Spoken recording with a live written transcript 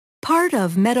Part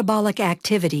of metabolic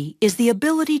activity is the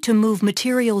ability to move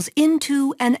materials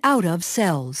into and out of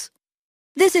cells.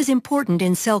 This is important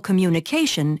in cell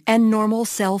communication and normal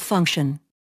cell function.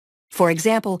 For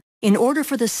example, in order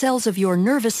for the cells of your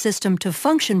nervous system to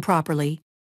function properly,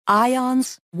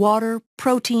 ions, water,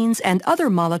 proteins, and other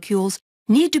molecules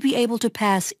need to be able to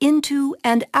pass into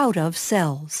and out of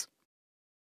cells.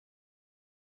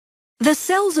 The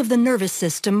cells of the nervous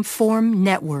system form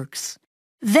networks.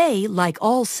 They, like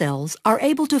all cells, are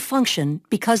able to function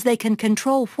because they can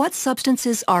control what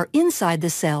substances are inside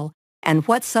the cell and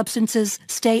what substances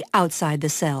stay outside the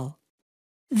cell.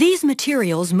 These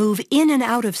materials move in and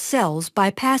out of cells by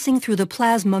passing through the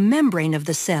plasma membrane of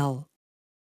the cell.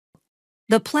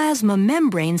 The plasma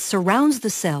membrane surrounds the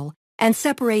cell and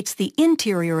separates the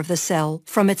interior of the cell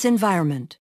from its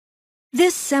environment.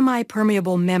 This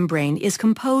semi-permeable membrane is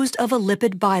composed of a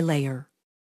lipid bilayer.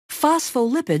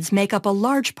 Phospholipids make up a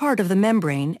large part of the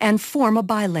membrane and form a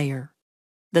bilayer.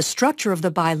 The structure of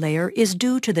the bilayer is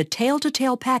due to the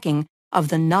tail-to-tail packing of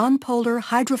the nonpolar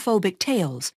hydrophobic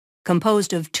tails,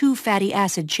 composed of two fatty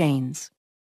acid chains,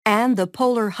 and the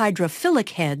polar hydrophilic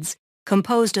heads,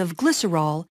 composed of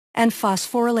glycerol and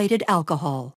phosphorylated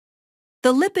alcohol.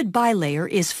 The lipid bilayer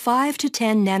is 5 to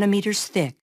 10 nanometers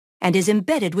thick and is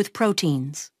embedded with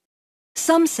proteins.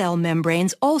 Some cell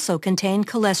membranes also contain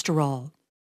cholesterol.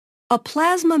 A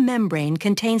plasma membrane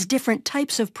contains different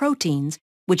types of proteins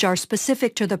which are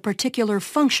specific to the particular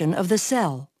function of the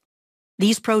cell.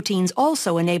 These proteins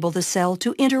also enable the cell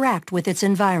to interact with its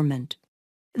environment.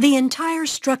 The entire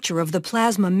structure of the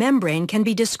plasma membrane can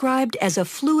be described as a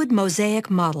fluid mosaic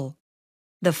model.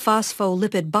 The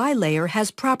phospholipid bilayer has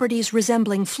properties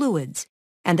resembling fluids,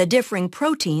 and the differing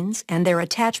proteins and their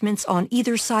attachments on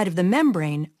either side of the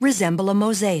membrane resemble a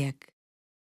mosaic.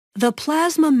 The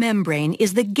plasma membrane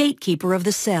is the gatekeeper of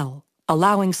the cell,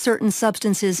 allowing certain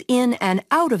substances in and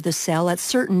out of the cell at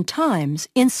certain times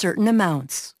in certain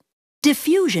amounts.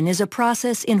 Diffusion is a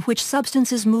process in which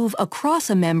substances move across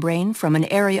a membrane from an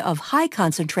area of high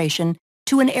concentration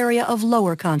to an area of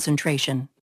lower concentration,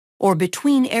 or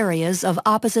between areas of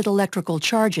opposite electrical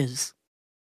charges.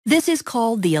 This is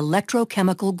called the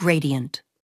electrochemical gradient.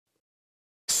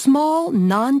 Small,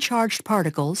 non-charged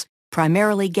particles,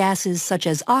 primarily gases such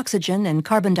as oxygen and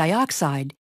carbon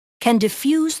dioxide, can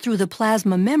diffuse through the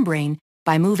plasma membrane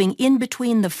by moving in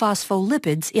between the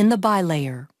phospholipids in the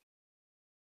bilayer.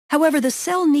 However, the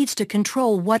cell needs to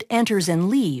control what enters and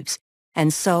leaves,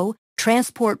 and so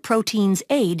transport proteins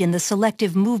aid in the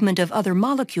selective movement of other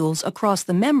molecules across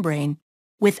the membrane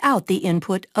without the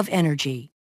input of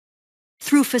energy.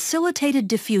 Through facilitated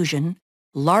diffusion,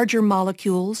 larger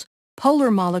molecules, polar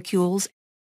molecules,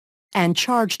 and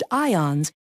charged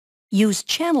ions use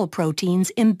channel proteins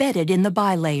embedded in the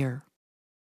bilayer.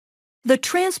 The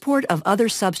transport of other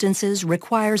substances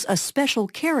requires a special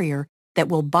carrier that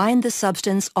will bind the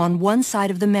substance on one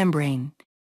side of the membrane,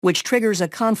 which triggers a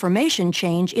conformation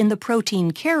change in the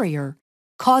protein carrier,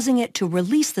 causing it to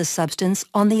release the substance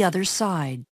on the other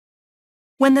side.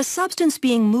 When the substance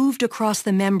being moved across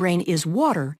the membrane is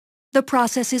water, the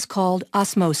process is called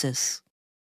osmosis.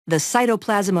 The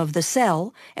cytoplasm of the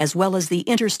cell, as well as the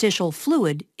interstitial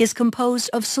fluid, is composed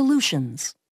of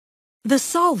solutions. The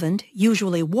solvent,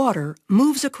 usually water,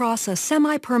 moves across a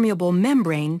semi-permeable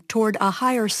membrane toward a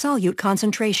higher solute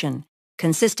concentration,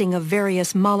 consisting of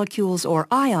various molecules or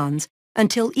ions,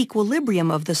 until equilibrium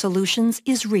of the solutions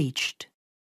is reached.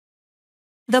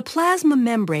 The plasma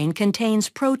membrane contains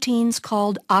proteins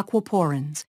called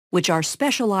aquaporins, which are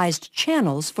specialized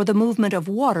channels for the movement of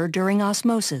water during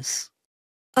osmosis.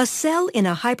 A cell in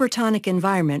a hypertonic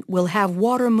environment will have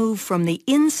water move from the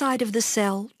inside of the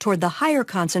cell toward the higher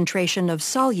concentration of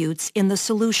solutes in the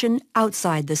solution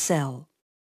outside the cell.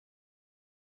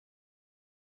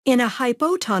 In a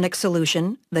hypotonic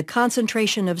solution, the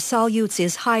concentration of solutes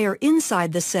is higher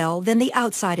inside the cell than the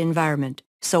outside environment,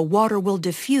 so water will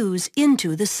diffuse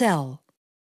into the cell.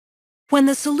 When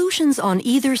the solutions on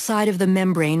either side of the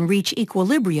membrane reach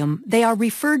equilibrium, they are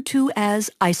referred to as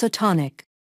isotonic.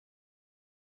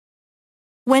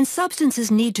 When substances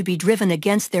need to be driven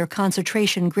against their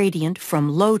concentration gradient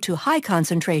from low to high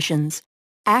concentrations,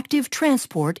 active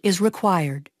transport is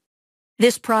required.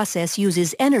 This process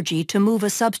uses energy to move a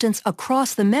substance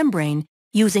across the membrane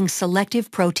using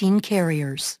selective protein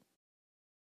carriers.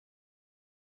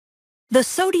 The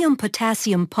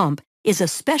sodium-potassium pump is a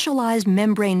specialized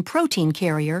membrane protein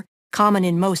carrier, common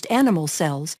in most animal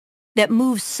cells, that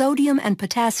moves sodium and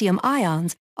potassium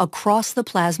ions across the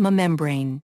plasma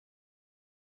membrane.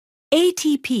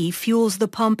 ATP fuels the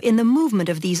pump in the movement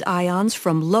of these ions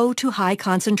from low to high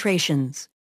concentrations.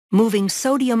 moving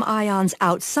sodium ions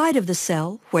outside of the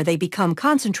cell where they become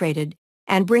concentrated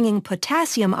and bringing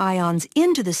potassium ions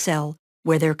into the cell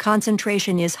where their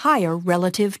concentration is higher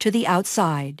relative to the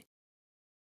outside.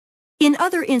 In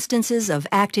other instances of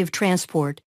active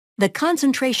transport, the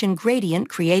concentration gradient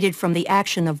created from the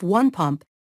action of one pump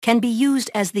can be used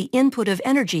as the input of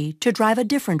energy to drive a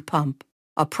different pump,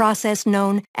 a process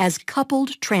known as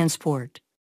coupled transport.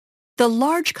 The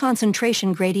large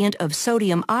concentration gradient of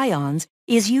sodium ions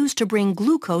is used to bring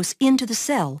glucose into the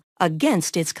cell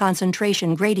against its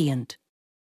concentration gradient.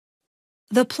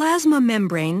 The plasma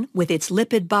membrane, with its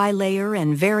lipid bilayer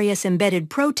and various embedded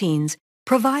proteins,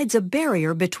 provides a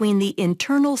barrier between the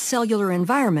internal cellular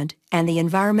environment and the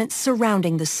environment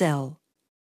surrounding the cell.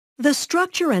 The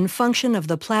structure and function of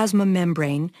the plasma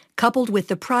membrane, coupled with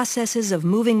the processes of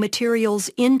moving materials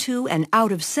into and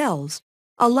out of cells,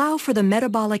 allow for the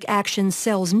metabolic action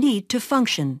cells need to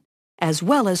function, as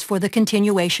well as for the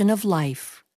continuation of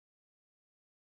life.